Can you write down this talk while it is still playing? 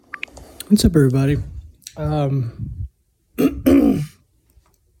What's up, everybody? Um,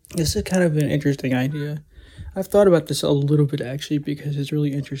 this is kind of an interesting idea. I've thought about this a little bit actually because it's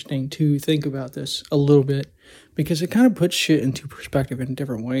really interesting to think about this a little bit because it kind of puts shit into perspective in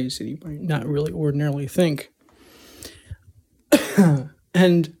different ways that you might not really ordinarily think.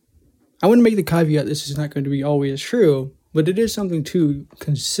 And I want to make the caveat this is not going to be always true, but it is something to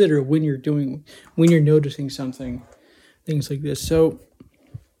consider when you're noticing something, things like this. So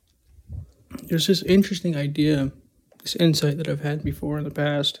there's this interesting idea, this insight that I've had before in the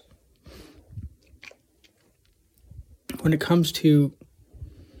past when it comes to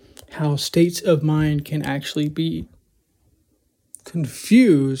how states of mind can actually be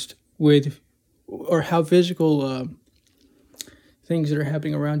confused with, or how physical things that are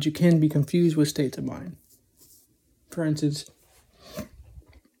happening around you can be confused with states of mind. For instance,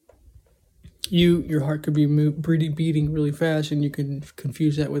 your heart could be beating really fast, and you can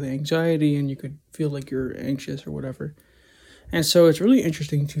confuse that with anxiety, and you could feel like you're anxious or whatever. And so it's really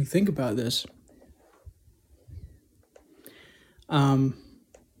interesting to think about this.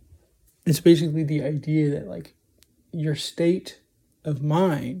 It's basically the idea that like your state of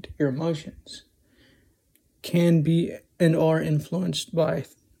mind, your emotions, can be and are influenced by,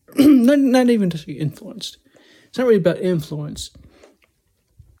 not even to say influenced. It's not really about influence.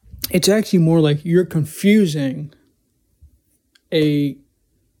 It's actually more like you're confusing a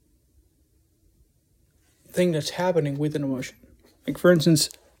thing that's happening with an emotion. Like, for instance,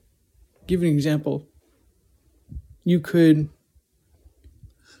 give an example. You could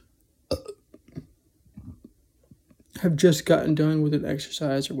have just gotten done with an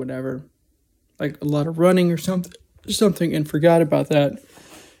exercise or whatever, like a lot of running or something, and forgot about that.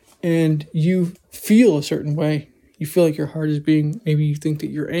 And you feel a certain way. You feel like your heart is beating. Maybe you think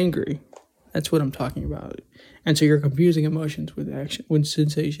that you're angry. That's what I'm talking about. And so you're confusing emotions with action, with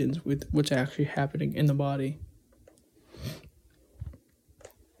sensations, with what's actually happening in the body.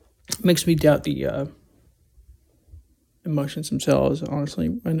 It makes me doubt the emotions themselves,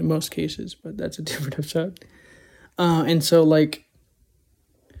 honestly, in most cases. But that's a different episode. And so, like,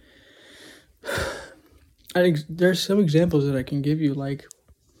 there's some examples that I can give you, like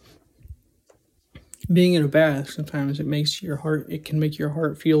being in a bath. Sometimes it can make your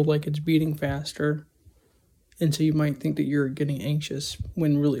heart feel like it's beating faster. And so you might think that you're getting anxious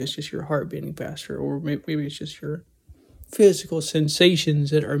when really it's just your heart beating faster, or maybe it's just your physical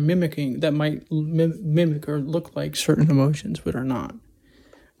sensations that are that might mimic or look like certain emotions, but are not.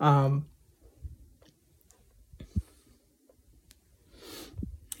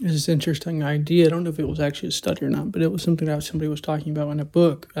 It's this interesting idea. I don't know if it was actually a study or not, but it was something that somebody was talking about in a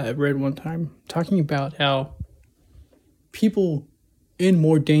book I read one time, talking about how people in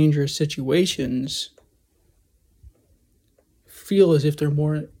more dangerous situations feel as if they're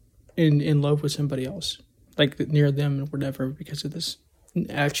more in love with somebody else, like near them or whatever, because of this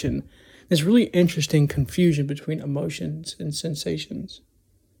action. There's really interesting confusion between emotions and sensations.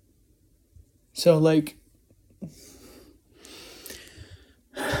 So, like,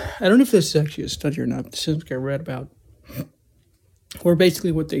 I don't know if this is actually a study or not, but this is something I read about, where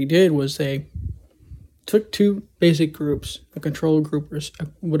basically what they did was they took two basic groups, a control group or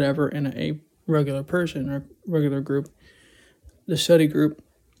whatever, and a regular person or regular group, the study group.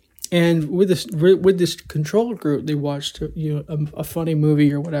 And with this control group, they watched a funny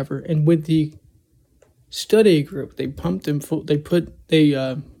movie or whatever, and with the study group, they pumped them full. They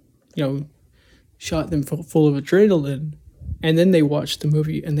shot them full of adrenaline. And then they watched the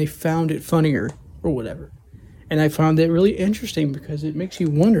movie and they found it funnier or whatever. And I found that really interesting because it makes you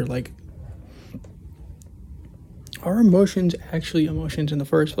wonder, like, are emotions actually emotions in the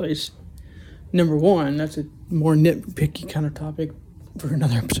first place? Number one, that's a more nitpicky kind of topic for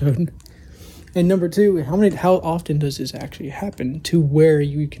another episode. And number two, how often does this actually happen to where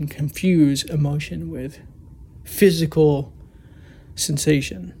you can confuse emotion with physical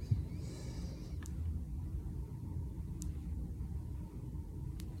sensation?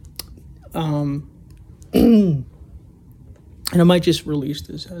 And I might just release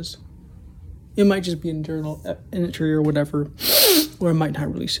this it might just be in journal entry or whatever, or I might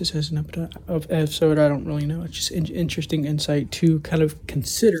not release this as an episode. I don't really know. It's just interesting insight to kind of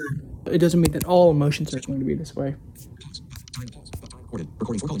consider. It doesn't mean that all emotions are going to be this way.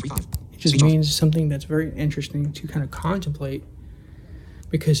 It just means something that's very interesting to kind of contemplate,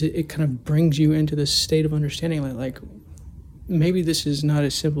 because it kind of brings you into this state of understanding like maybe this is not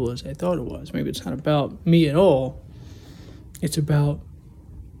as simple as I thought it was. Maybe it's not about me at all. It's about,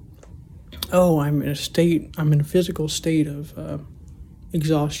 I'm in a physical state of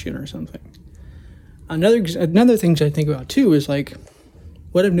exhaustion or something. Another things I think about too is like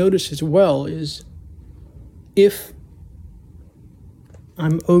what I've noticed as well is if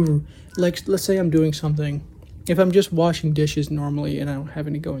I'm over, like, let's say I'm doing something, if I'm just washing dishes normally and I don't have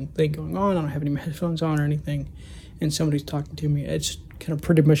any thing going on, I don't have any headphones on or anything, and somebody's talking to me, it's kind of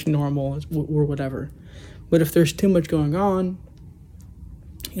pretty much normal or whatever. But if there's too much going on,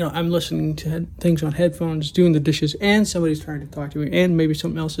 I'm listening to things on headphones, doing the dishes, and somebody's trying to talk to me, and maybe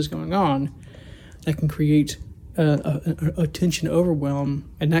something else is going on, that can create a tension overwhelm,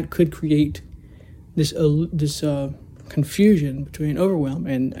 and that could create this confusion between overwhelm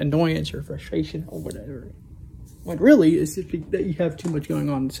and annoyance or frustration or whatever. When really, it's just that you have too much going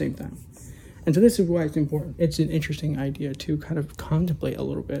on at the same time. And so this is why it's important. It's an interesting idea to kind of contemplate a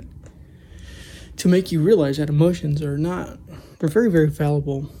little bit, to make you realize that emotions are they're very, very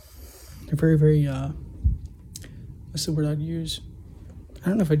fallible. They're very, very, what's the word I'd use? I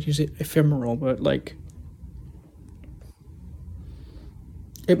don't know if I'd use it ephemeral, but like,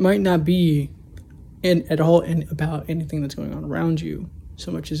 it might not be at all about anything that's going on around you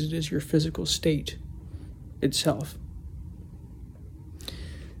so much as it is your physical state itself.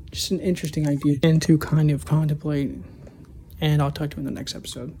 Just an interesting idea and to kind of contemplate, and I'll talk to you in the next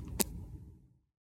episode.